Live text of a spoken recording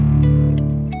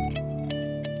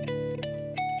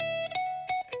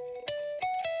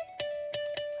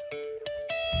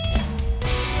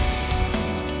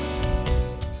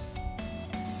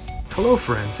Hello,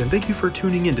 friends, and thank you for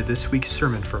tuning in to this week's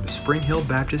sermon from Spring Hill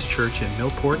Baptist Church in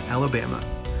Millport, Alabama.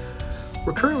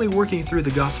 We're currently working through the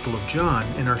Gospel of John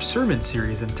in our sermon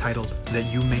series entitled, That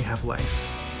You May Have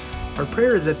Life. Our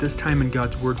prayer is that this time in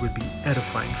God's Word would be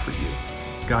edifying for you.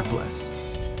 God bless.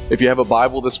 If you have a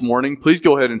Bible this morning, please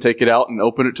go ahead and take it out and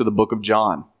open it to the book of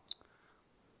John.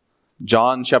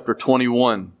 John chapter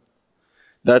 21.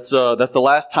 That's the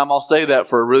last time I'll say that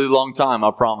for a really long time, I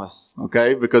promise.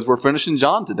 Okay? Because we're finishing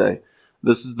John today.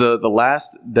 This is the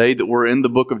last day that we're in the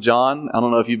book of John. I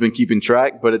don't know if you've been keeping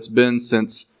track, but it's been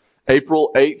since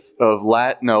April 8th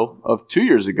of 2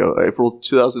 years ago, April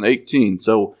 2018.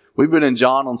 So we've been in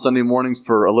John on Sunday mornings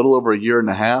for a little over a year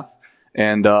and a half.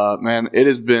 And man, it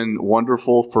has been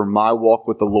wonderful for my walk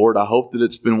with the Lord. I hope that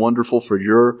it's been wonderful for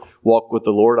your walk with the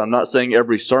Lord. I'm not saying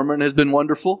every sermon has been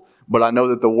wonderful, but I know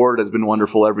that the Word has been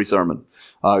wonderful every sermon.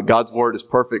 God's Word is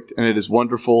perfect, and it is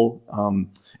wonderful.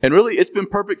 And really, it's been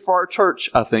perfect for our church,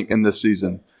 I think, in this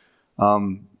season.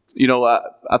 I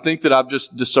think that I've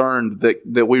just discerned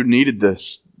that we needed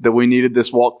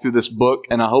this walk through this book,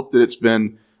 and I hope that it's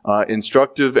been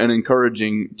instructive and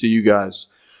encouraging to you guys.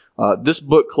 This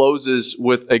book closes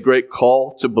with a great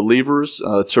call to believers,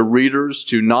 to readers,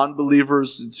 to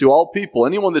non-believers, to all people.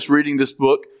 Anyone that's reading this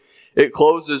book, it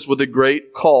closes with a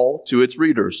great call to its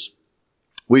readers.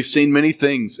 We've seen many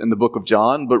things in the book of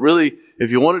John, but really,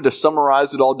 if you wanted to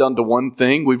summarize it all down to one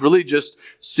thing, we've really just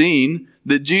seen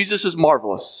that Jesus is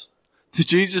marvelous, that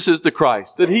Jesus is the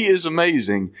Christ, that He is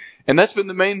amazing. And that's been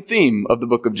the main theme of the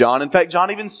book of John. In fact, John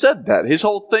even said that. His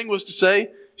whole thing was to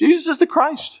say, Jesus is the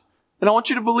Christ. And I want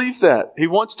you to believe that. He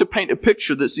wants to paint a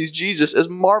picture that sees Jesus as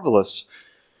marvelous.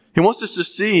 He wants us to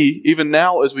see, even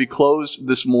now as we close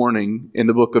this morning in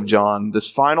the book of John, this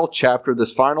final chapter,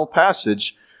 this final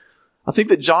passage, I think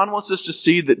that John wants us to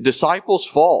see that disciples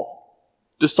fall.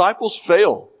 Disciples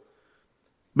fail.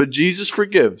 But Jesus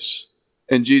forgives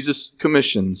and Jesus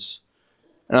commissions.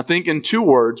 And I think in two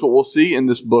words, what we'll see in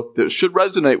this book that should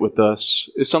resonate with us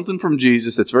is something from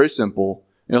Jesus that's very simple.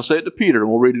 And I'll say it to Peter, and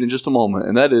we'll read it in just a moment.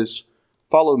 And that is,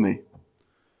 follow me.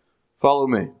 Follow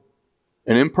me.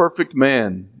 An imperfect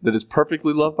man that is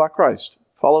perfectly loved by Christ.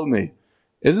 Follow me.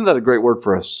 Isn't that a great word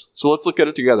for us? So let's look at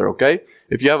it together, okay?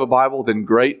 If you have a Bible, then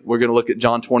great. We're going to look at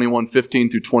John 21,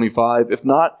 15 through 25. If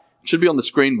not, it should be on the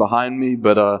screen behind me,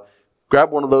 but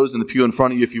grab one of those in the pew in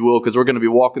front of you if you will, because we're going to be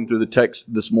walking through the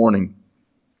text this morning.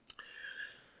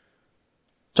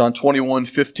 John 21,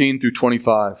 15 through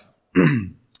 25.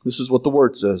 This is what the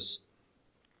Word says.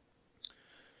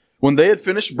 When they had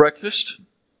finished breakfast,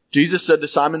 Jesus said to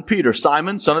Simon Peter,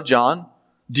 Simon, son of John,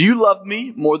 do you love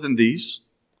me more than these?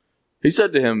 He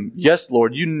said to him, Yes,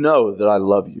 Lord, you know that I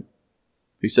love you.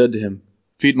 He said to him,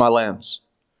 Feed my lambs.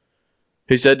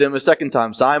 He said to him a second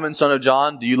time, Simon, son of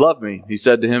John, do you love me? He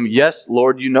said to him, Yes,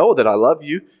 Lord, you know that I love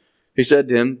you. He said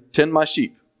to him, Tend my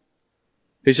sheep.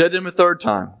 He said to him a third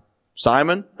time,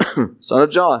 Simon, son of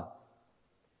John,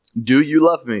 do you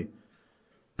love me?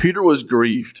 Peter was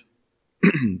grieved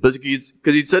because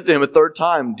he said to him a third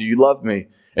time, Do you love me?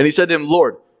 And he said to him,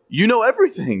 Lord, you know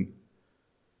everything.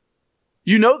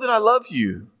 You know that I love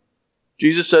you.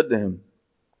 Jesus said to him,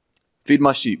 Feed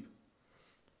my sheep.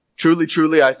 Truly,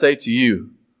 truly, I say to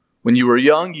you, when you were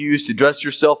young, you used to dress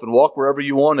yourself and walk wherever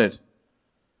you wanted.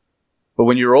 But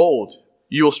when you're old,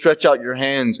 you will stretch out your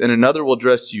hands, and another will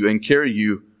dress you and carry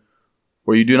you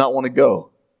where you do not want to go.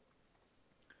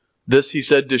 This he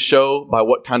said to show by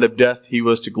what kind of death he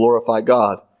was to glorify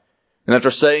God. And after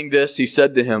saying this, he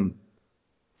said to him,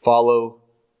 Follow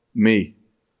me.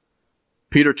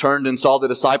 Peter turned and saw the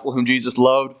disciple whom Jesus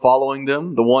loved following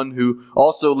them, the one who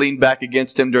also leaned back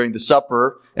against him during the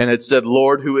supper and had said,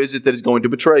 Lord, who is it that is going to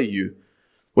betray you?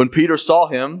 When Peter saw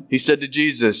him, he said to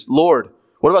Jesus, Lord,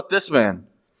 what about this man?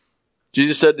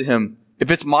 Jesus said to him, If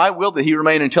it's my will that he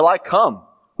remain until I come,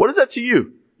 what is that to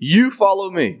you? You follow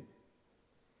me.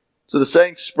 So the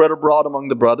saying spread abroad among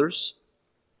the brothers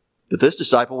that this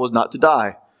disciple was not to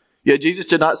die. Yet Jesus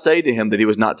did not say to him that he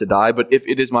was not to die, but if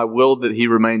it is my will that he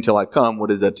remain till I come, what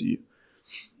is that to you?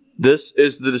 This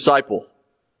is the disciple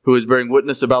who is bearing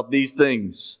witness about these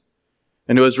things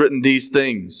and who has written these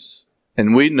things.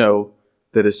 And we know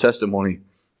that his testimony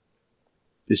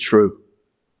is true.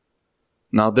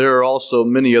 Now there are also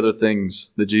many other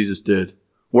things that Jesus did.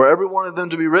 Were every one of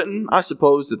them to be written, I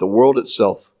suppose that the world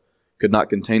itself could not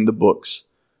contain the books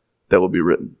that will be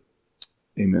written.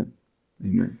 Amen.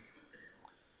 Amen.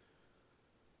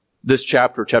 This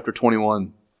chapter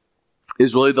 21,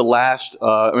 is really the last,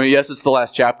 yes, it's the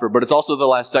last chapter, but it's also the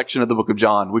last section of the book of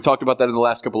John. We talked about that in the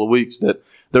last couple of weeks, that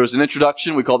there was an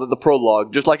introduction, we called it the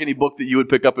prologue. Just like any book that you would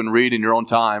pick up and read in your own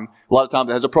time, a lot of times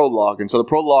it has a prologue. And so the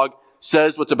prologue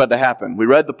says what's about to happen. We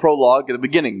read the prologue at the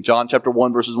beginning, John chapter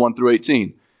 1, verses 1 through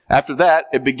 18. After that,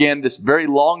 it began this very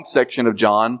long section of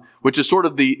John, which is sort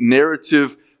of the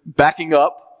narrative backing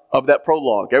up of that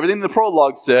prologue. Everything in the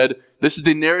prologue said, this is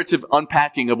the narrative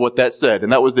unpacking of what that said.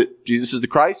 And that was that Jesus is the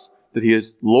Christ, that He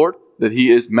is Lord, that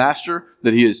He is Master,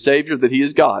 that He is Savior, that He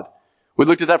is God. We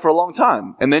looked at that for a long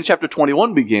time. And then chapter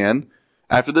 21 began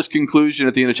after this conclusion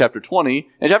at the end of chapter 20.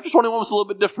 And chapter 21 was a little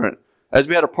bit different. As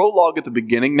we had a prologue at the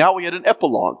beginning, now we had an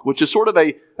epilogue, which is sort of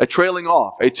a trailing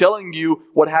off, a telling you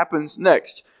what happens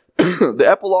next. The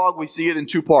epilogue, we see it in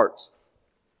two parts.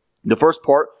 The first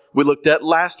part we looked at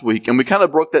last week, and we kind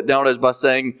of broke that down as by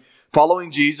saying,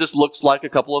 following Jesus looks like a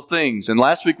couple of things. And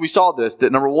last week we saw this,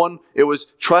 that number one, it was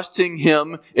trusting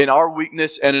Him in our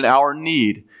weakness and in our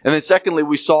need. And then secondly,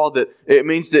 we saw that it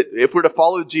means that if we're to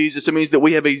follow Jesus, it means that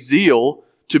we have a zeal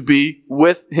to be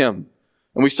with Him.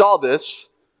 And we saw this,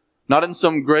 not in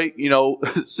some great,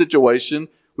 situation.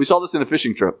 We saw this in a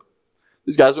fishing trip.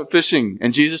 These guys went fishing,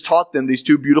 and Jesus taught them these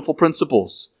two beautiful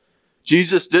principles.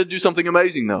 Jesus did do something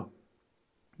amazing, though.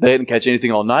 They didn't catch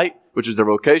anything all night, which was their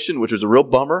vocation, which was a real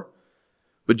bummer.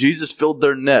 But Jesus filled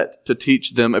their net to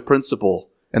teach them a principle,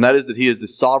 and that is that He is the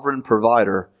sovereign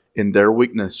provider in their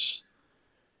weakness.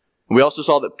 And we also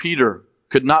saw that Peter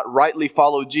could not rightly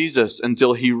follow Jesus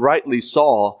until he rightly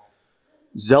saw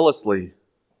zealously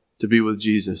to be with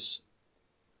Jesus.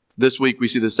 This week we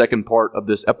see the second part of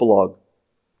this epilogue.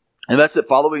 And that's that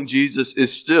following Jesus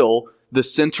is still the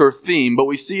center theme, but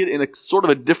we see it in a sort of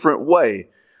a different way.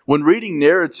 When reading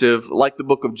narrative like the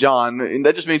book of John, and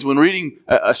that just means when reading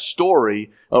a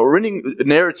story, or reading a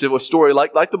narrative, a story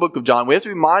like the book of John, we have to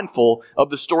be mindful of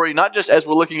the story, not just as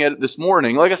we're looking at it this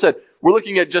morning. Like I said, we're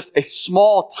looking at just a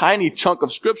small, tiny chunk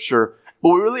of Scripture, but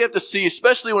we really have to see,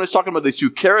 especially when it's talking about these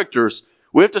two characters,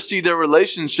 we have to see their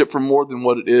relationship for more than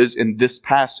what it is in this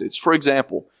passage. For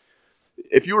example,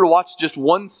 if you were to watch just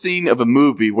one scene of a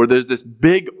movie where there's this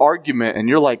big argument and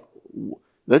you're like,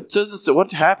 that doesn't say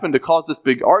what happened to cause this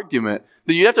big argument,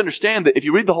 then you have to understand that if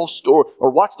you read the whole story or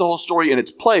watch the whole story in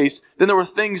its place, then there were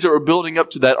things that were building up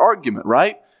to that argument,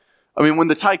 right? I mean, when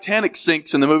the Titanic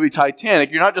sinks in the movie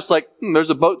Titanic, you're not just like, there's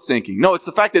a boat sinking. No, it's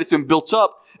the fact that it's been built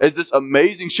up as this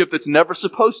amazing ship that's never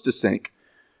supposed to sink.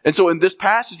 And so in this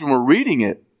passage, when we're reading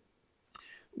it,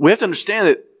 we have to understand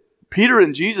that Peter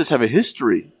and Jesus have a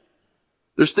history.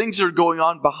 There's things that are going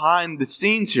on behind the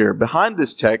scenes here, behind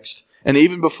this text, and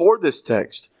even before this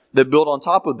text, that build on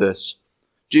top of this.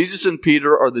 Jesus and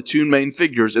Peter are the two main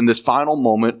figures in this final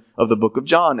moment of the book of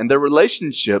John, and their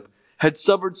relationship had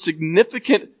suffered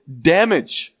significant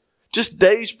damage just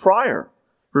days prior.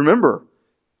 Remember,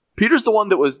 Peter's the one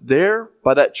that was there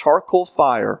by that charcoal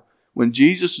fire when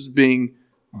Jesus was being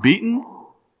beaten,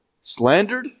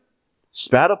 slandered,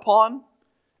 spat upon,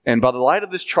 and by the light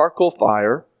of this charcoal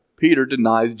fire, Peter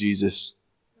denies Jesus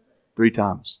 3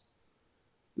 times.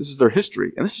 This is their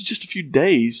history. And this is just a few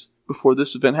days before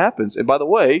this event happens. And by the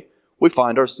way, we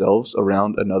find ourselves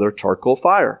around another charcoal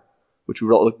fire, which we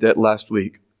looked at last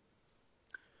week.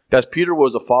 Guys, Peter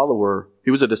was a follower.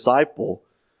 He was a disciple.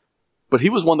 But he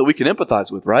was one that we can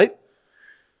empathize with, right?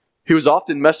 He was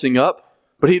often messing up,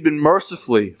 but he'd been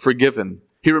mercifully forgiven.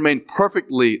 He remained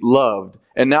perfectly loved.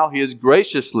 And now he is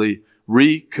graciously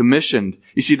recommissioned.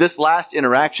 You see, this last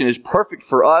interaction is perfect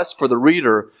for us, for the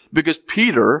reader, because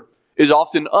Peter is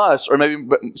often us, or maybe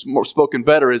more spoken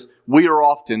better is we are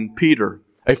often Peter,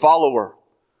 a follower,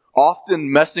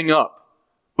 often messing up,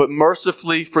 but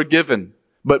mercifully forgiven,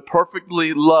 but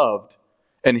perfectly loved.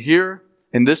 And here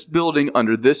in this building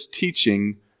under this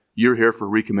teaching, you're here for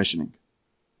recommissioning,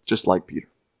 just like Peter.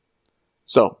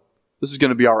 So this is going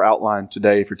to be our outline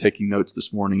today if you're taking notes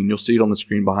this morning, and you'll see it on the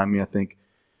screen behind me, I think.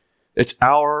 It's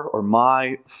our or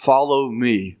my follow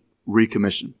me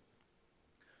recommission.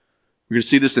 We're going to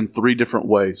see this in 3 different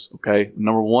ways, okay?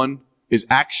 Number 1 is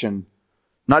action,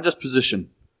 not just position.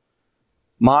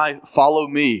 My follow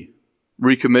me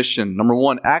recommission. Number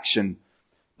 1, action,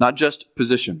 not just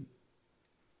position.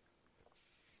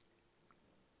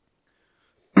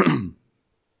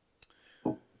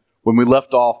 When we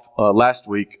left off last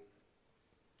week,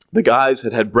 the guys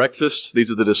had breakfast. These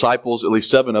are the disciples, at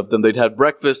least 7 of them. They'd had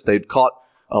breakfast. They'd caught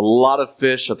a lot of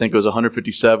fish. I think it was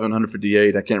 157,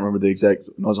 158. I can't remember the exact.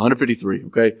 No, it was 153,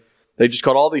 okay? They just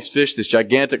caught all these fish, this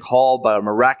gigantic haul by a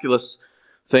miraculous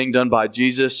thing done by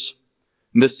Jesus.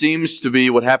 And this seems to be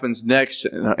what happens next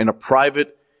in a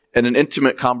private and an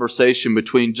intimate conversation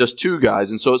between just 2 guys.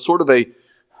 And so it's sort of a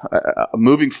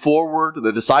moving forward.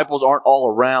 The disciples aren't all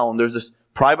around. There's this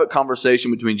private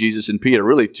conversation between Jesus and Peter,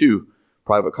 really 2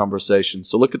 private conversations.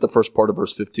 So look at the first part of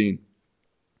verse 15.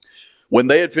 When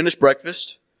they had finished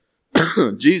breakfast,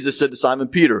 Jesus said to Simon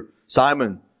Peter,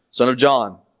 Simon, son of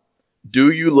John,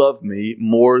 do you love me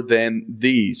more than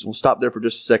these? We'll stop there for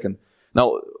just a second.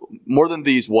 Now, more than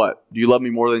these what? Do you love me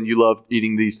more than you love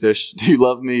eating these fish? Do you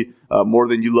love me more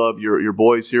than you love your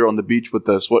boys here on the beach with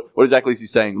us? What exactly is he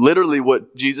saying? Literally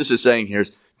what Jesus is saying here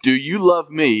is, do you love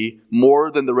me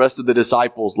more than the rest of the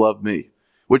disciples love me?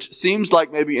 Which seems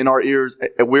like maybe in our ears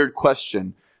a weird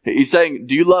question. He's saying,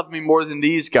 do you love me more than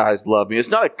these guys love me? It's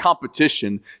not a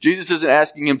competition. Jesus isn't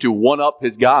asking him to one-up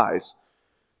his guys.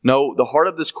 No, the heart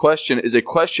of this question is a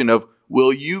question of,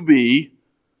 will you be,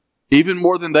 even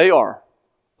more than they are,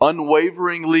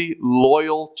 unwaveringly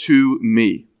loyal to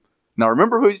me? Now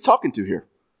remember who he's talking to here.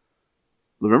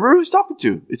 Remember who he's talking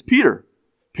to. It's Peter.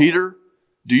 Peter,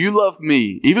 do you love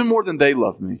me, even more than they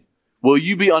love me? Will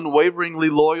you be unwaveringly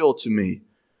loyal to me?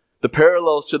 The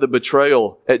parallels to the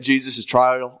betrayal at Jesus'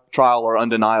 trial are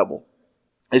undeniable,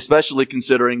 especially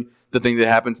considering the thing that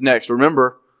happens next.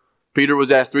 Remember, Peter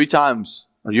was asked 3 times,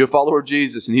 are you a follower of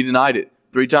Jesus? And he denied it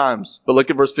 3 times. But look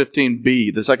at verse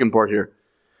 15b, the second part here.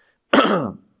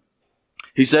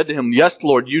 He said to him, yes,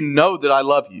 Lord, you know that I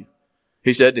love you.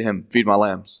 He said to him, feed my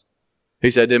lambs.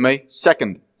 He said to him a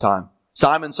second time,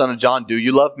 Simon, son of John, do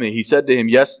you love me? He said to him,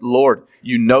 yes, Lord,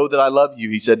 you know that I love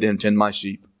you. He said to him, tend my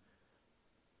sheep.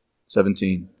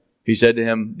 17. He said to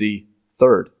him the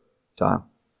third time,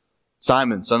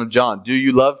 Simon, son of John, do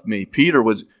you love me? Peter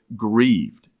was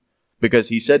grieved because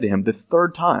he said to him the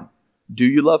third time, do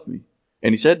you love me?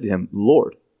 And he said to him,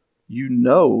 Lord, you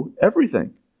know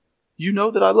everything. You know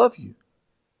that I love you.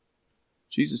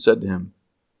 Jesus said to him,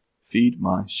 feed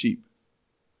my sheep.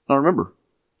 Now remember,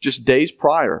 just days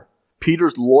prior,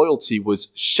 Peter's loyalty was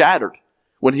shattered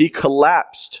when he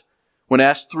collapsed when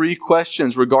asked 3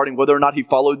 questions regarding whether or not he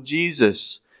followed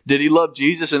Jesus. Did he love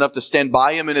Jesus enough to stand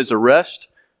by him in his arrest?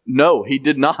 No, he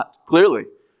did not, clearly.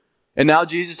 And now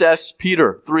Jesus asks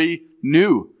Peter 3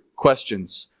 new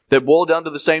questions that boil down to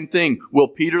the same thing. Will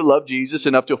Peter love Jesus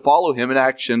enough to follow him in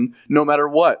action no matter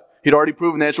what? He'd already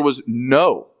proven the answer was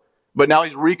no. But now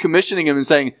he's recommissioning him and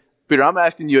saying, Peter, I'm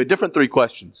asking you a different 3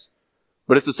 questions.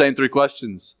 But it's the same 3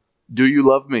 questions. Do you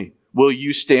love me? Will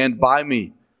you stand by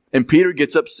me? And Peter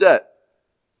gets upset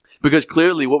because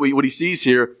clearly what he sees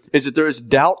here is that there is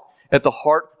doubt at the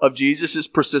heart of Jesus'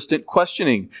 persistent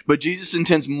questioning. But Jesus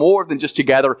intends more than just to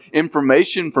gather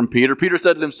information from Peter. Peter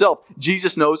said to himself,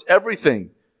 Jesus knows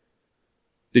everything.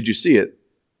 Did you see it?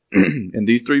 In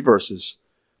these 3 verses,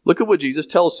 look at what Jesus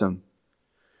tells him.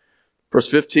 Verse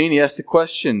 15, he asks the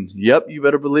question. Yep, you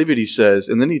better believe it, he says.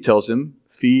 And then he tells him,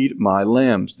 feed my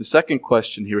lambs. The second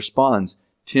question, he responds,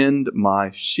 tend my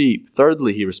sheep.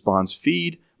 Thirdly, he responds,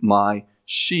 feed my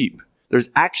sheep. There's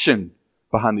action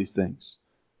behind these things.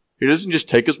 He doesn't just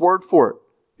take his word for it.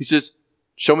 He says,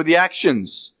 show me the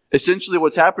actions. Essentially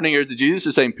what's happening here is that Jesus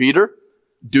is saying, Peter,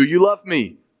 do you love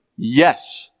me?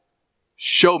 Yes.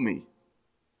 Show me.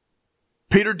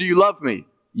 Peter, do you love me?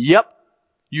 Yep.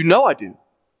 You know I do.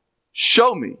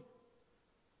 Show me.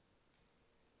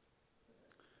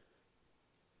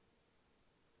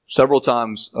 Several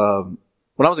times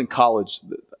when I was in college,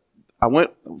 I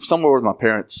went somewhere with my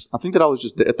parents. I think that I was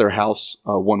just at their house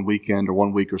one weekend or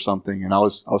 1 week or something, and I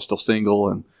was still single,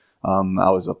 and I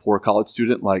was a poor college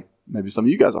student, like maybe some of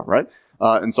you guys are, right?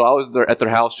 And so I was there at their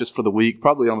house just for the week,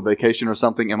 probably on a vacation or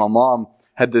something. And my mom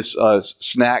had this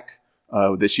snack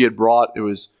that she had brought. It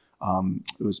was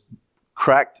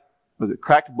cracked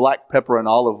black pepper and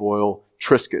olive oil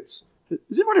Triscuits.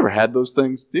 Has anybody ever had those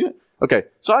things? Do you? Okay,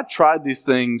 so I tried these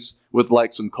things with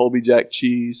like some Colby Jack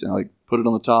cheese and I put it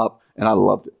on the top. And I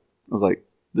loved it. I was like,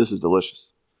 this is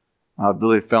delicious. I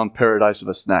really found paradise of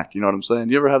a snack. You know what I'm saying?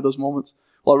 Do you ever have those moments?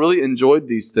 Well, I really enjoyed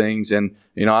these things. And,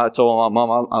 I told my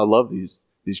mom, I love these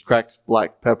cracked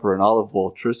black pepper and olive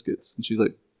oil Triscuits. And she's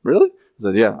like, really? I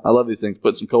said, yeah, I love these things.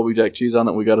 Put some Colby Jack cheese on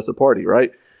it and we got us a party,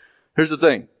 right? Here's the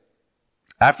thing.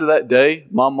 After that day,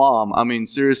 my mom,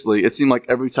 seriously, it seemed like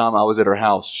every time I was at her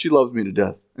house, she loved me to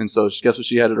death. And so guess what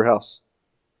she had at her house?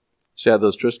 She had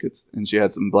those Triscuits, and she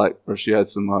had some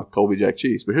Colby Jack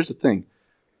cheese. But here's the thing.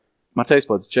 My taste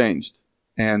buds changed.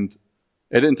 And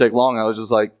it didn't take long. I was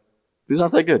just like, these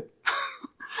aren't that good.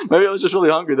 Maybe I was just really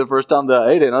hungry the first time that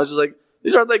I ate it. And I was just like,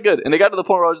 these aren't that good. And it got to the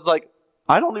point where I was just like,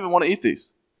 I don't even want to eat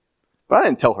these. But I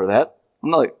didn't tell her that.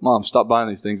 I'm not like, Mom, stop buying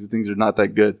these things. These things are not that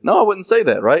good. No, I wouldn't say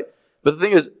that, right? But the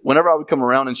thing is, whenever I would come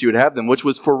around and she would have them, which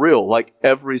was for real, like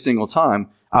every single time,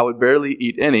 I would barely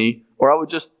eat any, or I would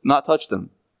just not touch them.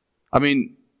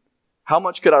 How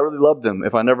much could I really love them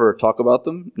if I never talk about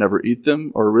them, never eat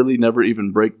them, or really never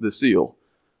even break the seal?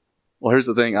 Well, here's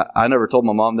the thing. I never told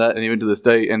my mom that, and even to this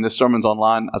day, and this sermon's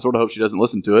online, I sort of hope she doesn't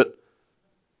listen to it.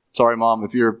 Sorry, Mom,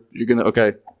 if you're going to,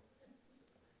 okay.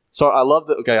 So I love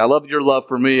that. Okay, I love your love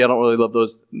for me. I don't really love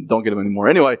those. Don't get them anymore.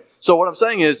 Anyway, so what I'm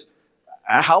saying is,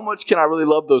 how much can I really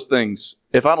love those things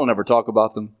if I don't ever talk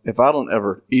about them, if I don't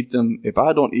ever eat them, if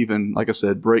I don't even, like I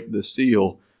said, break the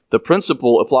seal? The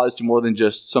principle applies to more than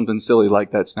just something silly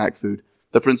like that snack food.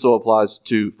 The principle applies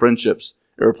to friendships.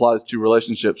 It applies to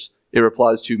relationships. It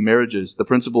applies to marriages. The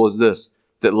principle is this,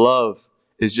 that love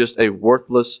is just a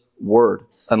worthless word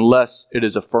unless it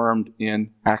is affirmed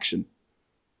in action.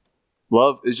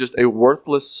 Love is just a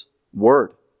worthless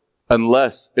word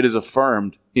unless it is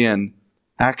affirmed in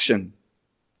action.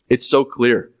 It's so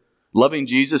clear. Loving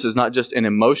Jesus is not just an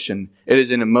emotion. It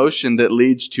is an emotion that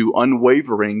leads to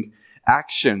unwavering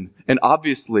action. And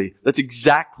obviously, that's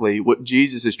exactly what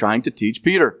Jesus is trying to teach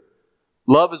Peter.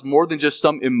 Love is more than just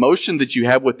some emotion that you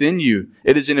have within you.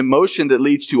 It is an emotion that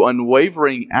leads to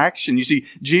unwavering action. You see,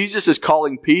 Jesus is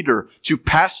calling Peter to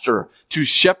pastor, to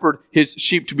shepherd his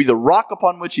sheep, to be the rock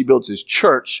upon which he builds his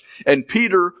church. And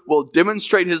Peter will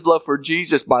demonstrate his love for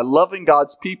Jesus by loving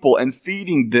God's people and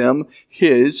feeding them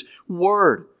his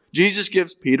word. Jesus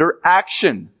gives Peter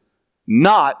action,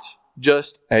 not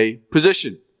just a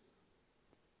position.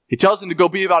 He tells him to go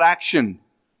be about action,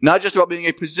 not just about being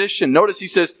a position. Notice he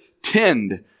says,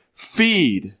 tend,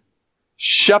 feed,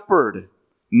 shepherd,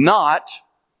 not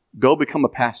go become a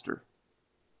pastor,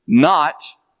 not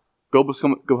go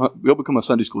become a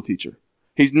Sunday school teacher.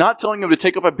 He's not telling him to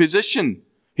take up a position.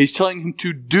 He's telling him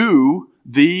to do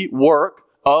the work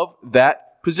of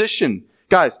that position.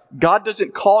 Guys, God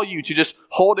doesn't call you to just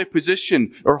hold a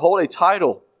position or hold a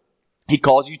title. He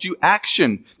calls you to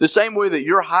action. The same way that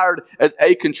you're hired as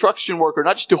a construction worker,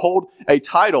 not just to hold a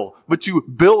title, but to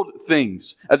build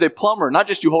things. As a plumber, not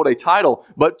just to hold a title,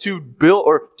 but to build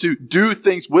or to do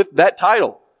things with that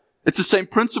title. It's the same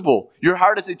principle. You're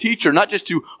hired as a teacher, not just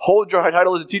to hold your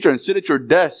title as a teacher and sit at your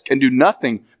desk and do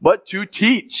nothing, but to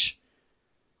teach.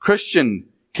 Christian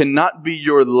cannot be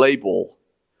your label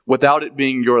without it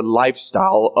being your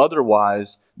lifestyle.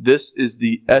 Otherwise, this is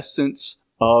the essence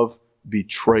of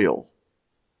betrayal.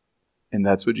 And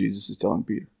that's what Jesus is telling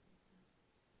Peter.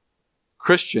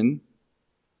 Christian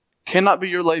cannot be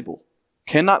your label,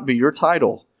 cannot be your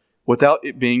title, without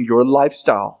it being your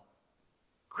lifestyle.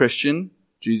 Christian,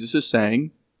 Jesus is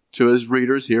saying to his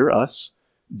readers here, us,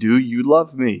 do you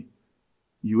love me?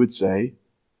 You would say,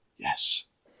 yes.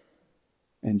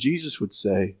 And Jesus would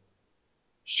say,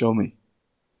 show me.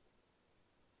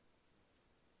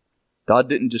 God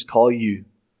didn't just call you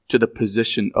to the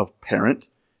position of parent.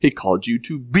 He called you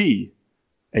to be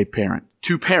a parent,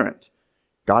 to parent.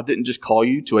 God didn't just call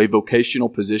you to a vocational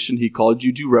position. He called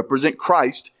you to represent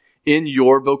Christ in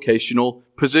your vocational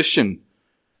position.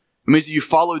 It means that you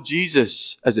follow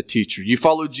Jesus as a teacher. You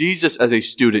follow Jesus as a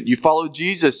student. You follow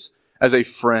Jesus as a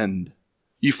friend.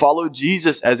 You follow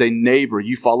Jesus as a neighbor.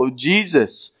 You follow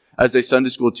Jesus as a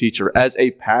Sunday school teacher, as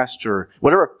a pastor.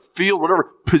 Whatever field,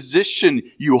 whatever position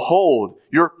you hold,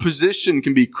 your position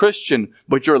can be Christian,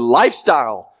 but your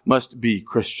lifestyle must be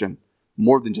Christian.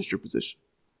 More than just your position.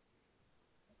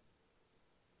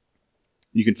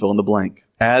 You can fill in the blank.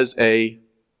 As a,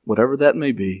 whatever that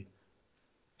may be,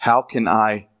 how can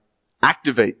I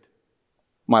activate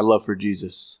my love for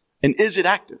Jesus? And is it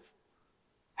active?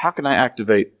 How can I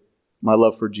activate my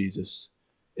love for Jesus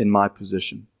in my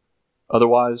position?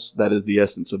 Otherwise, that is the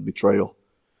essence of betrayal.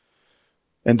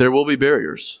 And there will be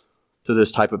barriers to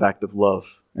this type of act of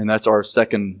love. And that's our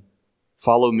second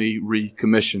follow me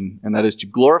recommission, and that is to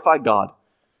glorify God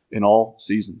in all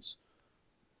seasons.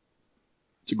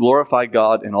 To glorify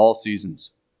God in all seasons.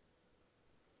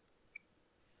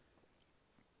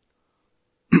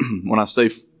 When I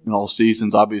say in all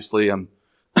seasons, obviously I'm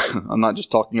not just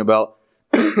talking about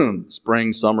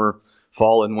spring, summer,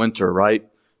 fall, and winter, right?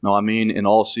 No, I mean in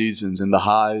all seasons, in the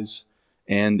highs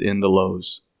and in the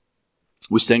lows.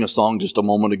 We sang a song just a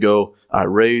moment ago, I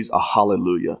raise a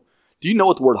hallelujah. Do you know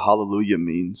what the word hallelujah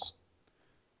means?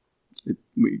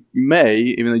 You may,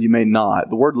 even though you may not.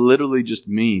 The word literally just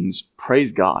means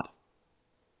praise God.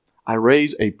 I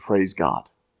raise a praise God.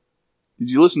 Did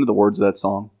you listen to the words of that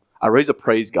song? I raise a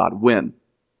praise God. When?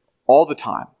 All the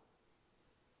time.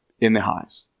 In the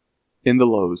highs. In the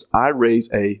lows. I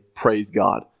raise a praise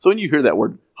God. So when you hear that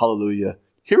word hallelujah,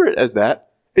 hear it as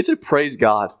that. It's a praise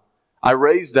God. I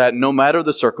raise that no matter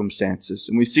the circumstances.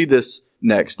 And we see this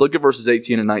next. Look at verses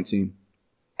 18 and 19.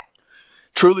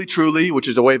 Truly, truly, which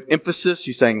is a way of emphasis.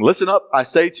 He's saying, listen up, I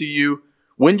say to you,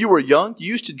 when you were young, you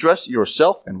used to dress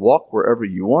yourself and walk wherever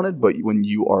you wanted, but when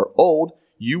you are old,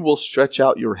 you will stretch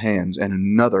out your hands and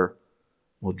another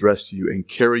will dress you and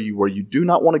carry you where you do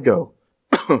not want to go.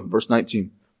 Verse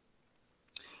 19.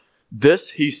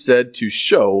 This he said to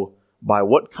show by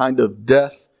what kind of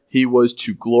death he was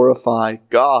to glorify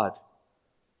God.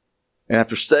 And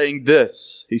after saying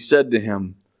this, he said to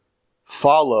him,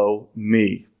 "Follow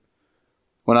me."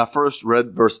 When I first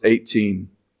read verse 18,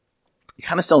 it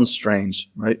kind of sounds strange,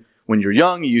 right? When you're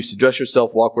young, you used to dress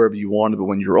yourself, walk wherever you wanted, but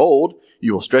when you're old,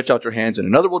 you will stretch out your hands and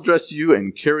another will dress you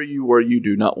and carry you where you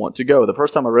do not want to go. The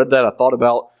first time I read that, I thought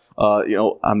about,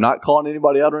 I'm not calling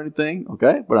anybody out or anything,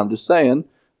 okay? But I'm just saying,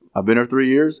 I've been here 3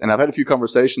 years, and I've had a few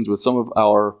conversations with some of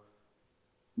our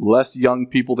less young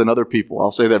people than other people.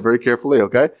 I'll say that very carefully,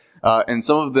 okay? And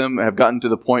some of them have gotten to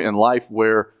the point in life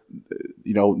where,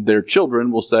 their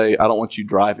children will say, "I don't want you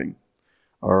driving,"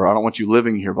 or "I don't want you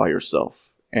living here by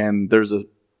yourself." And there's a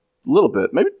little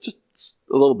bit, maybe just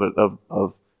a little bit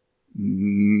of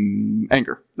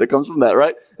anger that comes from that,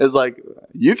 right? It's like,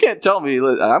 you can't tell me,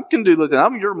 I can do, listen,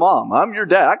 I'm your mom, I'm your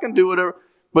dad, I can do whatever.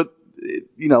 But,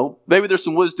 maybe there's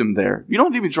some wisdom there. You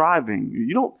don't need to be driving.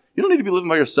 You don't need to be living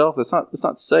by yourself. That's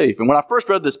not safe. And when I first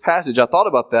read this passage, I thought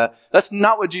about that. That's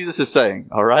not what Jesus is saying,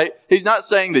 all right? He's not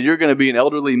saying that you're going to be an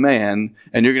elderly man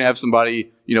and you're going to have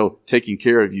somebody, taking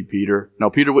care of you, Peter. No,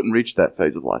 Peter wouldn't reach that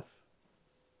phase of life.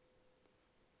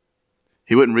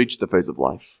 He wouldn't reach the phase of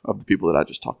life of the people that I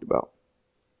just talked about.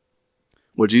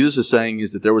 What Jesus is saying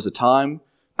is that there was a time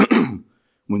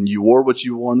when you wore what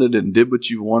you wanted and did what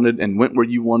you wanted and went where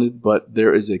you wanted, but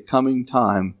there is a coming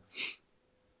time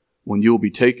when you will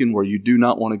be taken where you do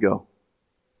not want to go.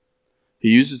 He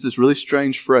uses this really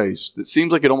strange phrase that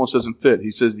seems like it almost doesn't fit.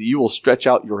 He says that you will stretch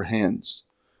out your hands.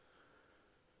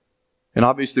 And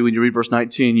obviously when you read verse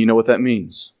 19, you know what that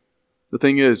means. The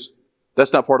thing is,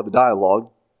 that's not part of the dialogue.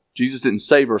 Jesus didn't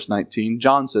say verse 19.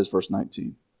 John says verse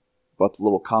 19. About the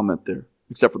little comment there.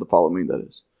 Except for the follow me, that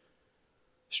is.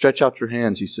 Stretch out your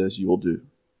hands, he says, you will do.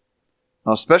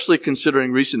 Now, especially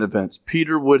considering recent events,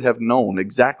 Peter would have known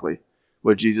exactly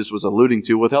what Jesus was alluding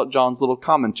to without John's little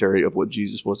commentary of what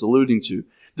Jesus was alluding to.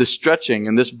 The stretching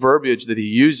and this verbiage that he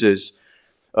uses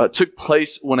took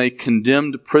place when a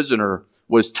condemned prisoner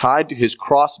was tied to his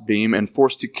crossbeam and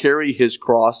forced to carry his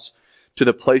cross to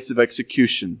the place of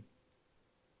execution.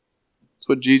 That's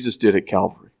what Jesus did at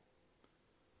Calvary.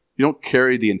 You don't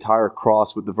carry the entire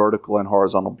cross with the vertical and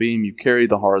horizontal beam. You carry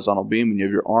the horizontal beam and you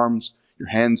have your arms, your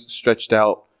hands stretched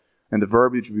out. And the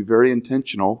verbiage would be very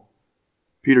intentional.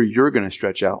 Peter, you're going to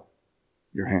stretch out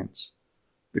your hands.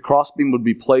 The crossbeam would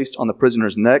be placed on the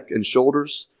prisoner's neck and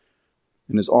shoulders,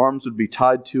 and his arms would be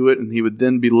tied to it, and he would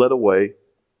then be led away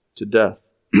to death.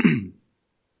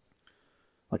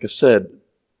 Like I said,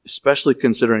 especially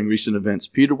considering recent events,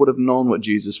 Peter would have known what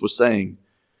Jesus was saying.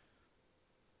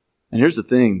 And here's the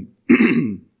thing.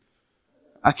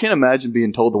 I can't imagine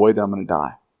being told the way that I'm going to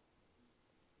die.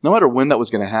 No matter when that was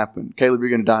going to happen. Caleb, you're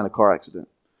going to die in a car accident.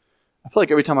 I feel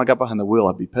like every time I got behind the wheel,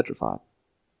 I'd be petrified.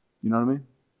 You know what I mean?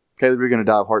 Caleb, you're going to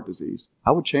die of heart disease.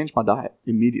 I would change my diet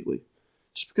immediately.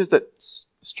 Just because that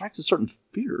strikes a certain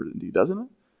fear into you, doesn't it?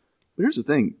 But here's the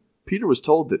thing. Peter was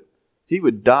told that he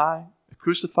would die a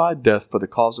crucified death for the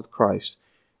cause of Christ.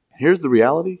 And here's the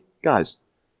reality. Guys,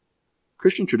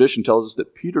 Christian tradition tells us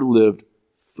that Peter lived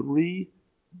 3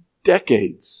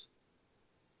 decades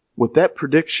with that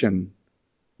prediction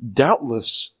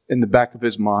doubtless in the back of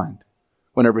his mind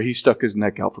whenever he stuck his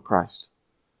neck out for Christ.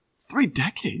 3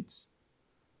 decades.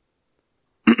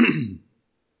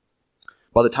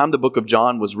 By the time the book of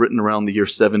John was written around the year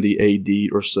 70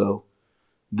 AD or so,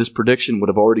 this prediction would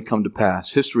have already come to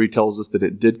pass. History tells us that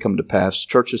it did come to pass.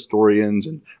 Church historians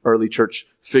and early church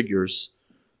figures,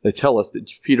 they tell us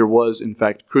that Peter was in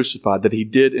fact crucified, that he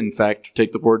did in fact, to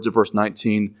take the words of verse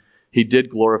 19, he did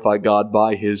glorify God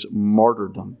by his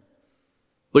martyrdom.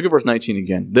 Look at verse 19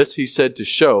 again. This he said to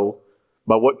show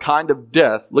by what kind of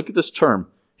death, look at this term,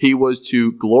 he was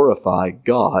to glorify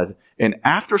God. And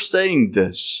after saying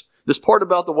this part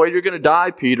about the way you're going to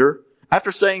die, Peter,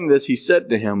 after saying this, he said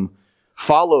to him,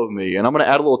 follow me. And I'm going to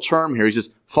add a little term here. He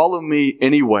says, follow me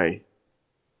anyway.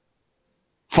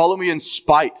 Follow me in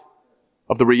spite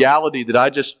of the reality that I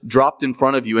just dropped in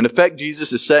front of you. In effect,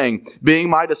 Jesus is saying, being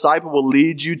my disciple will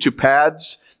lead you to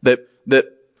paths that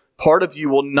part of you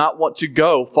will not want to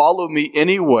go. Follow me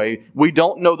anyway. We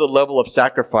don't know the level of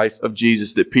sacrifice of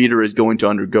Jesus that Peter is going to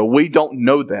undergo. We don't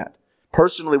know that.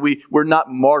 Personally, we're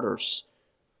not martyrs.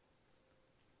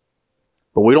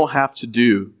 But we don't have to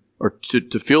do or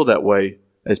to feel that way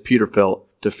as Peter felt,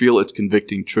 to feel its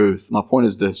convicting truth. My point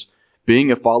is this.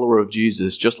 Being a follower of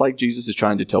Jesus, just like Jesus is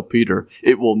trying to tell Peter,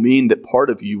 it will mean that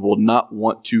part of you will not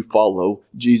want to follow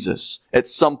Jesus at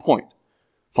some point.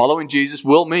 Following Jesus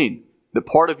will mean that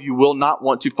part of you will not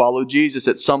want to follow Jesus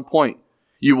at some point.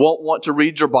 You won't want to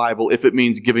read your Bible if it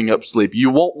means giving up sleep.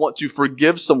 You won't want to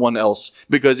forgive someone else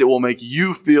because it will make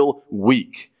you feel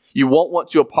weak. You won't want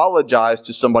to apologize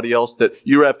to somebody else that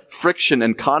you have friction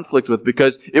and conflict with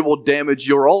because it will damage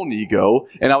your own ego.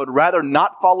 And I would rather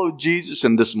not follow Jesus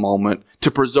in this moment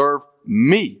to preserve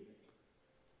me.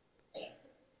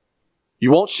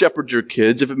 You won't shepherd your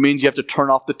kids if it means you have to turn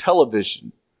off the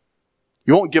television.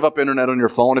 You won't give up internet on your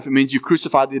phone if it means you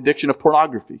crucify the addiction of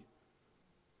pornography.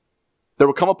 There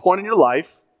will come a point in your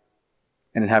life,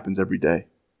 and it happens every day,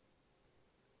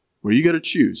 where you got to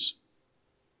choose.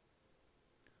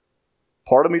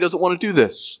 Part of me doesn't want to do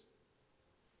this.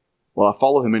 Well, I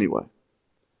follow him anyway.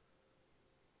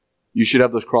 You should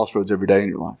have those crossroads every day in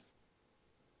your life.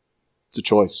 It's a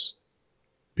choice.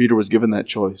 Peter was given that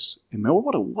choice. And man,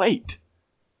 what a weight.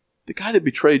 The guy that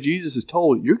betrayed Jesus is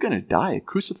told, you're going to die a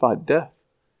crucified death.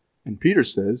 And Peter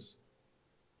says,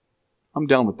 I'm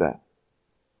done with that.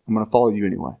 I'm going to follow you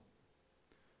anyway.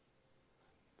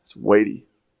 It's weighty.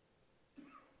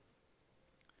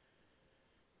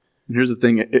 And here's the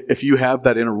thing. If you have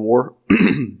that inner war,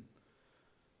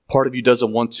 part of you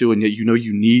doesn't want to, and yet you know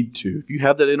you need to. If you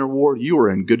have that inner war, you are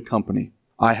in good company.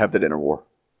 I have that inner war.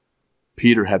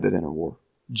 Peter had that inner war.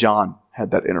 John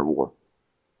had that inner war.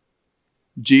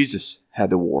 Jesus had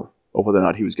the war over whether or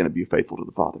not he was going to be faithful to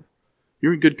the Father.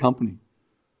 You're in good company.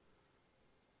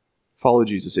 Follow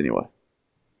Jesus anyway.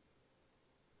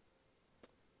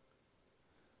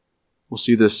 We'll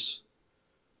see this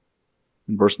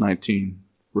in verse 19.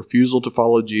 Refusal to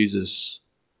follow Jesus,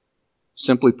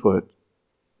 simply put,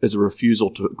 is a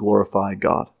refusal to glorify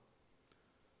God.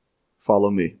 Follow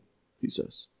me, he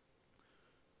says.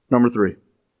 Number 3.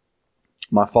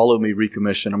 My follow me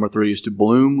recommission. Number 3 is to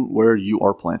bloom where you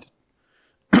are planted.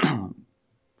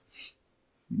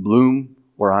 Bloom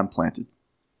where I'm planted.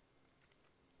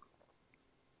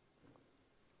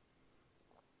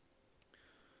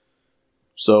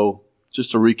 So,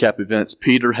 just to recap events,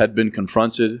 Peter had been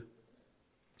confronted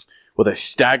with a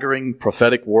staggering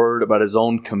prophetic word about his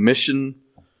own commission.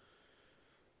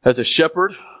 As a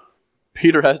shepherd,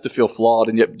 Peter has to feel flawed,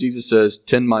 and yet Jesus says,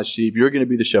 tend my sheep, you're going to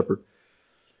be the shepherd.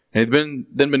 And he'd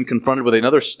then been confronted with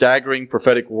another staggering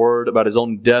prophetic word about his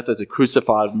own death as a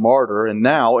crucified martyr. And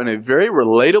now, in a very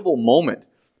relatable moment,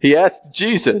 he asked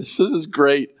Jesus, this is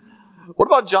great, what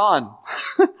about John?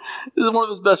 This is one of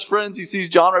his best friends. He sees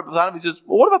John right behind him. He says,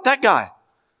 well, what about that guy?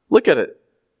 Look at it.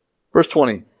 Verse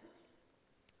 20.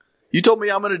 You told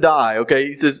me I'm going to die. Okay,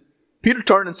 he says, Peter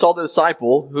turned and saw the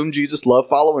disciple whom Jesus loved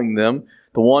following them,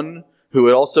 the one who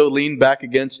had also leaned back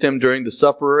against him during the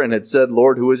supper and had said,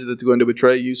 Lord, who is it that's going to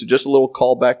betray you? So just a little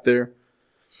call back there.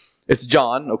 It's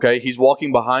John, okay? He's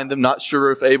walking behind them, not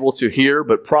sure if able to hear,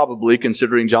 but probably,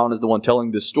 considering John is the one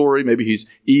telling this story, maybe he's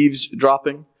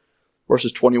eavesdropping.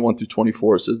 Verses 21 through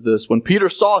 24, it says this. When Peter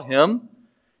saw him,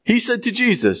 he said to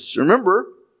Jesus, remember,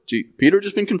 Peter had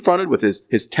just been confronted with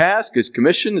his task, his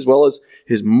commission, as well as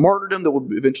his martyrdom that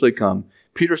would eventually come.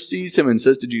 Peter sees him and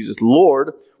says to Jesus,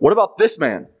 Lord, what about this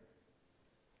man?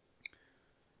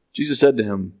 Jesus said to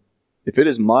him, if it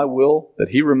is my will that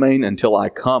he remain until I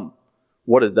come,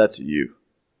 what is that to you?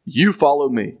 You follow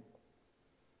me.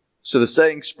 So the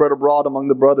saying spread abroad among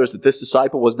the brothers that this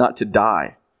disciple was not to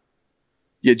die.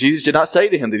 Yet Jesus did not say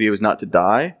to him that he was not to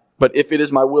die, but if it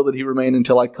is my will that he remain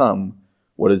until I come,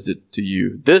 what is it to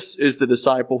you? This is the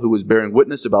disciple who was bearing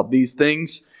witness about these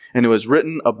things and who has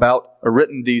written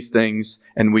these things,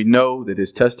 and we know that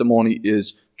his testimony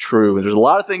is true. And there's a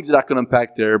lot of things that I can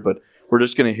unpack there, but we're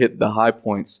just going to hit the high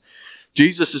points.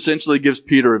 Jesus essentially gives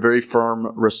Peter a very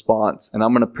firm response, and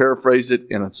I'm going to paraphrase it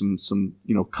in some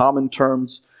common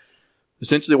terms.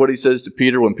 Essentially what he says to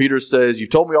Peter, when Peter says, you've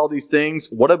told me all these things,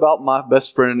 what about my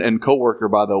best friend and coworker,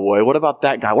 by the way? What about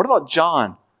that guy? What about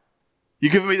John?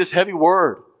 You've given me this heavy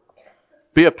word.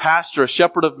 Be a pastor, a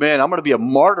shepherd of men. I'm going to be a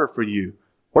martyr for you.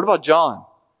 What about John?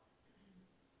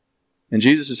 And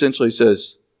Jesus essentially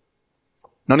says,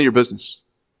 none of your business.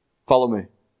 Follow me.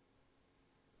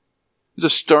 It's a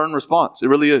stern response. It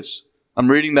really is. I'm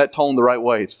reading that tone the right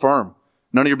way. It's firm.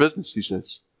 None of your business, he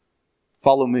says.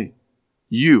 Follow me.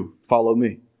 You follow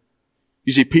me.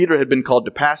 You see, Peter had been called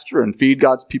to pastor and feed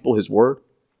God's people his word.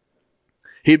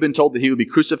 He had been told that he would be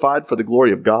crucified for the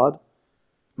glory of God.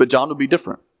 But John would be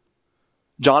different.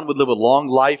 John would live a long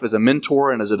life as a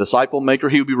mentor and as a disciple maker.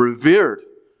 He would be revered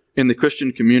in the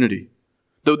Christian community.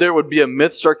 Though there would be a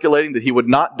myth circulating that he would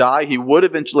not die, he would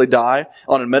eventually die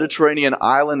on a Mediterranean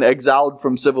island exiled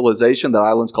from civilization. That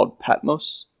island's called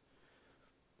Patmos.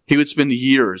 He would spend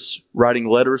years writing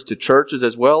letters to churches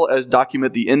as well as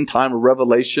document the end-time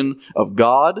revelation of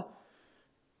God,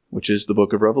 which is the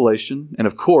book of Revelation. And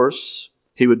of course,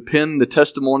 he would pen the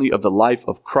testimony of the life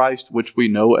of Christ, which we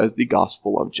know as the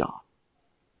Gospel of John.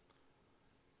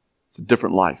 It's a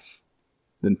different life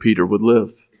than Peter would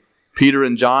live. Peter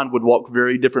and John would walk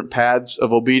very different paths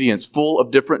of obedience, full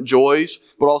of different joys,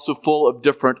 but also full of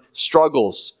different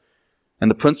struggles. And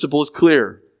the principle is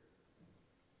clear.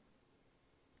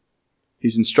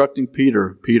 He's instructing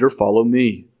Peter, Peter, follow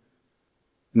me.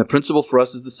 And the principle for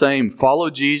us is the same. Follow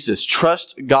Jesus.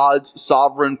 Trust God's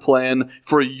sovereign plan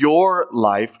for your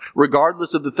life,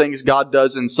 regardless of the things God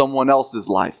does in someone else's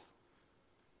life.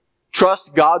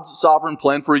 Trust God's sovereign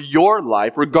plan for your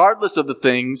life, regardless of the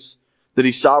things that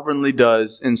He sovereignly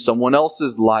does in someone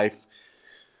else's life.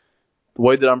 The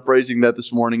way that I'm phrasing that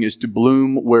this morning is to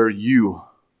bloom where you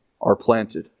are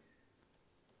planted.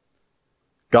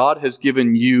 God has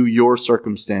given you your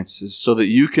circumstances so that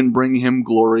you can bring Him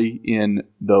glory in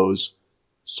those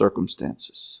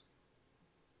circumstances.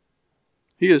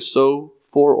 He has so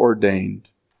foreordained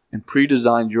and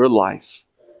predesigned your life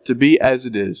to be as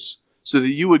it is, so that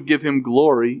you would give Him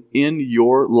glory in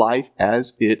your life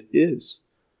as it is.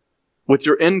 With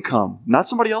your income, not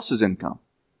somebody else's income.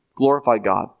 Glorify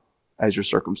God as your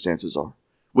circumstances are.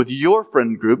 With your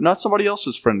friend group, not somebody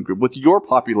else's friend group. With your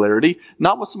popularity,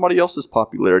 not with somebody else's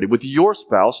popularity. With your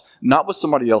spouse, not with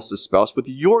somebody else's spouse. With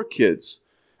your kids,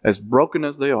 as broken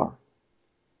as they are.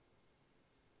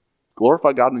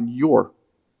 Glorify God in your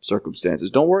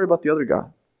circumstances. Don't worry about the other guy.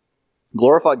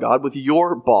 Glorify God with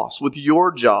your boss, with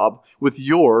your job, with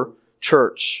your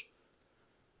church.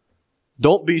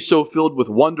 Don't be so filled with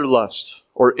wanderlust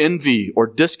or envy or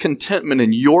discontentment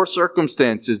in your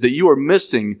circumstances that you are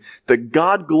missing the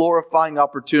God-glorifying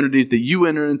opportunities that you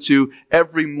enter into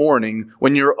every morning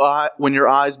when your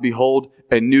eyes behold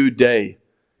a new day.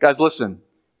 Guys, listen.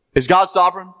 Is God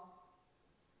sovereign?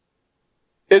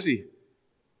 Is He?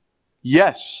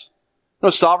 Yes. You know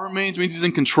what sovereign means? It means He's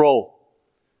in control.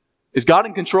 Is God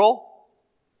in control?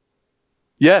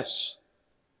 Yes.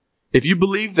 If you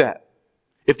believe that,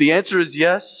 if the answer is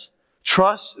yes,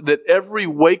 trust that every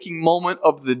waking moment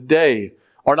of the day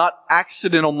are not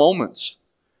accidental moments,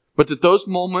 but that those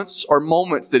moments are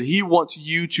moments that He wants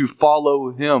you to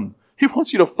follow Him. He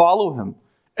wants you to follow Him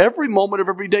every moment of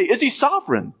every day. Is He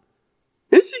sovereign?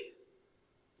 Is He?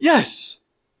 Yes.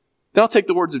 Then I'll take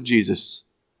the words of Jesus.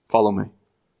 Follow me.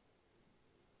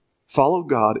 Follow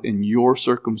God in your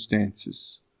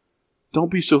circumstances. Don't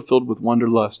be so filled with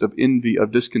wanderlust, of envy,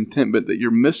 of discontentment that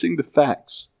you're missing the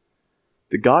facts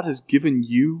that God has given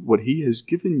you what He has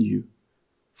given you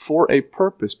for a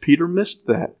purpose. Peter missed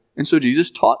that. And so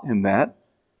Jesus taught him that.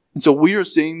 And so we are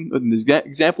seeing in this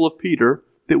example of Peter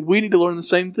that we need to learn the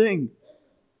same thing.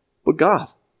 But God,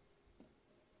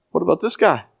 what about this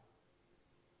guy?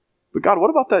 But God, what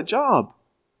about that job?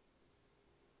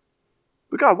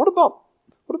 But God, what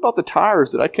about the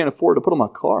tires that I can't afford to put on my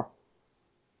car?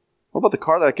 What about the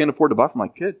car that I can't afford to buy for my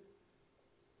kid?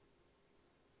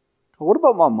 What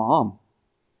about my mom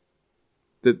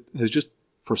that has just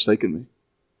forsaken me?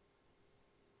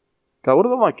 God, what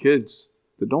about my kids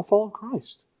that don't follow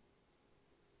Christ?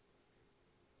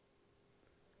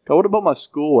 God, what about my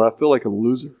school where I feel like a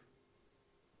loser?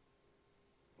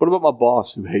 What about my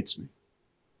boss who hates me?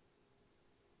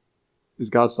 Is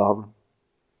God sovereign?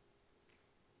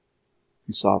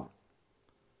 He's sovereign.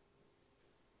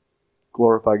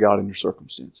 Glorify God in your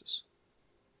circumstances.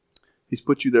 He's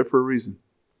put you there for a reason.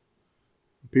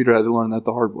 Peter had to learn that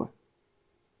the hard way.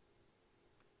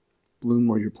 Bloom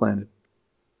where you're planted.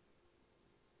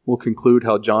 We'll conclude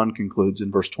how John concludes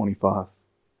in verse 25.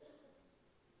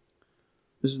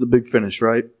 This is the big finish,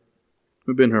 right?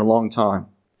 We've been here a long time.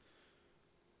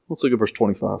 Let's look at verse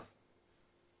 25.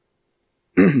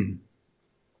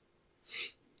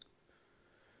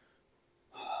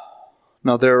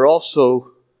 Now there are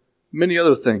also many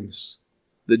other things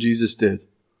that Jesus did.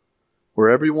 Were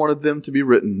every one of them to be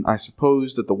written, I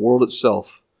suppose that the world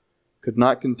itself could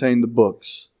not contain the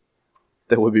books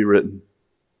that would be written.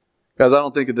 Guys, I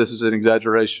don't think that this is an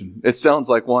exaggeration. It sounds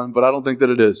like one, but I don't think that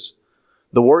it is.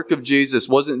 The work of Jesus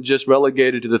wasn't just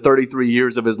relegated to the 33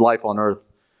 years of His life on earth.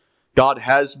 God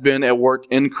has been at work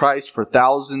in Christ for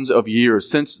thousands of years,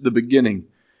 since the beginning.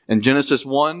 In Genesis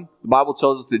 1, the Bible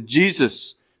tells us that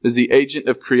Jesus is the agent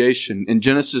of creation. In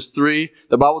Genesis 3,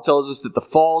 the Bible tells us that the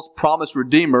fall's promised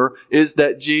Redeemer is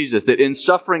that Jesus, that in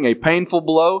suffering a painful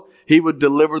blow, He would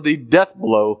deliver the death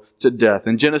blow to death.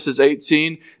 In Genesis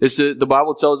 18, the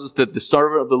Bible tells us that the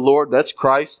servant of the Lord, that's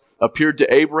Christ, appeared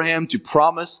to Abraham to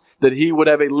promise that he would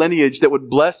have a lineage that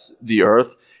would bless the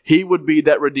earth. He would be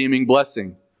that redeeming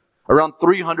blessing. Around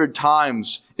 300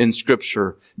 times in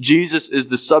Scripture, Jesus is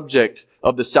the subject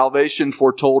of the salvation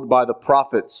foretold by the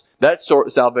prophets. That sort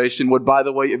of salvation would, by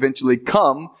the way, eventually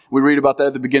come. We read about that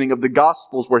at the beginning of the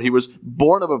Gospels, where he was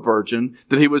born of a virgin,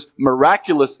 that he was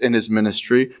miraculous in his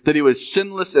ministry, that he was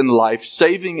sinless in life,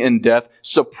 saving in death,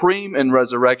 supreme in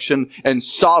resurrection, and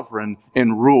sovereign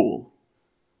in rule.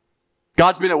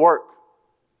 God's been at work.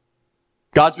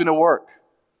 God's been at work.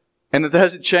 And that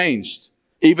hasn't changed.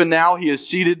 Even now, he is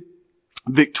seated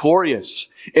victorious,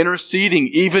 interceding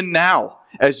even now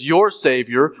as your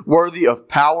Savior, worthy of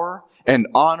power and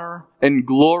honor and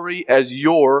glory as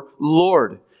your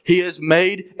Lord. He has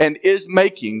made and is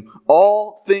making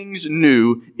all things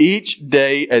new each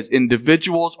day as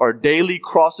individuals are daily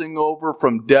crossing over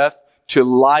from death to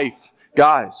life.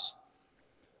 Guys,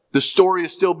 the story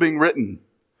is still being written.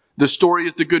 The story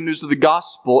is the good news of the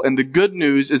gospel, and the good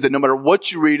news is that no matter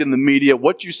what you read in the media,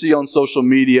 what you see on social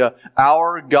media,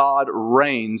 our God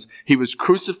reigns. He was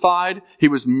crucified, He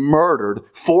was murdered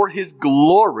for His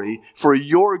glory, for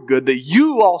your good, that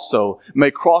you also may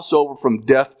cross over from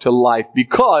death to life,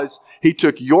 because He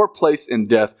took your place in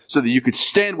death so that you could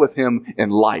stand with Him in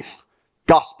life.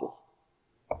 Gospel.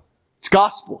 It's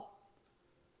gospel.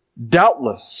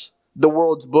 Doubtless, the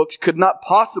world's books could not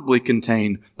possibly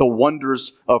contain the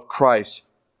wonders of Christ.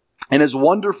 And as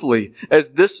wonderfully as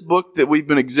this book that we've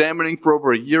been examining for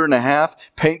over a year and a half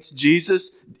paints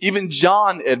Jesus, even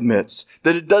John admits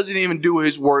that it doesn't even do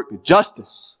his work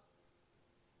justice.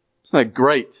 Isn't that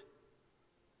great?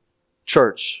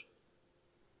 Church,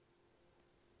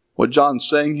 what John's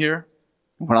saying here,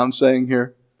 what I'm saying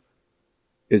here,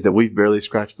 is that we've barely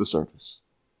scratched the surface.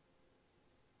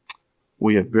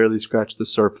 We have barely scratched the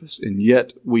surface, and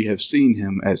yet we have seen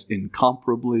Him as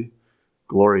incomparably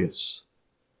glorious.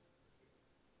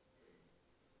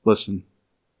 Listen,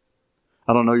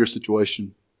 I don't know your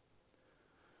situation.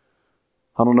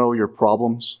 I don't know your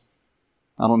problems.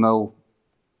 I don't know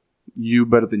you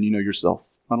better than you know yourself.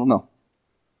 I don't know.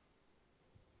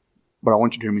 But I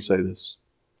want you to hear me say this.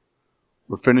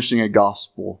 We're finishing a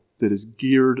gospel that is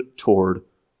geared toward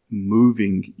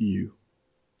moving you,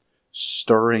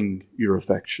 stirring your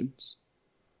affections,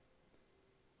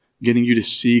 getting you to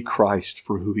see Christ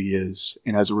for who He is,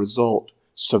 and as a result,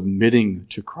 submitting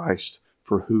to Christ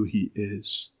for who He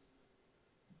is.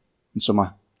 And so my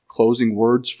closing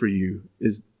words for you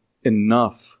is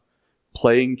enough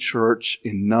playing church,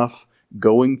 enough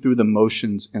going through the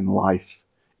motions in life,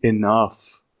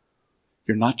 enough.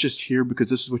 You're not just here because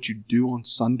this is what you do on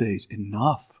Sundays.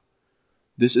 Enough.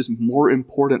 This is more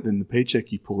important than the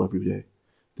paycheck you pull every day.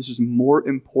 This is more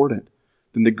important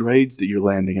than the grades that you're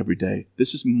landing every day.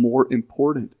 This is more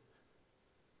important.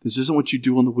 This isn't what you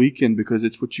do on the weekend because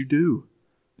it's what you do.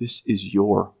 This is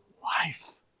your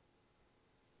life.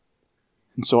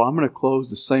 And so I'm going to close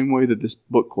the same way that this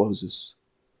book closes.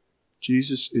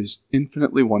 Jesus is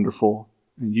infinitely wonderful,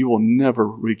 and you will never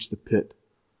reach the pit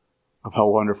of how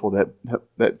wonderful that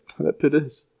pit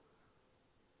is.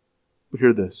 But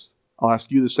hear this. I'll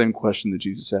ask you the same question that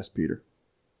Jesus asked Peter.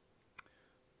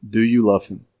 Do you love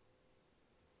Him?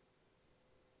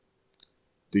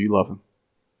 Do you love Him?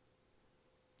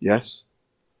 Yes?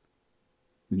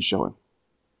 Then show Him.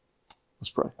 Let's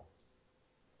pray.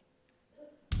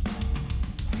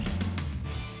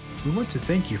 We want to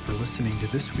thank you for listening to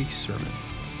this week's sermon.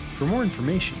 For more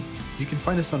information, you can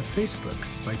find us on Facebook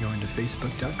by going to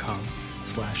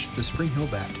facebook.com/The Spring Hill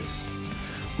Baptist.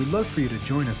 We'd love for you to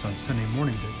join us on Sunday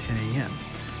mornings at 10 a.m.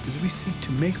 as we seek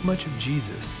to make much of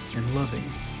Jesus and love Him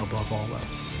above all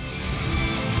else.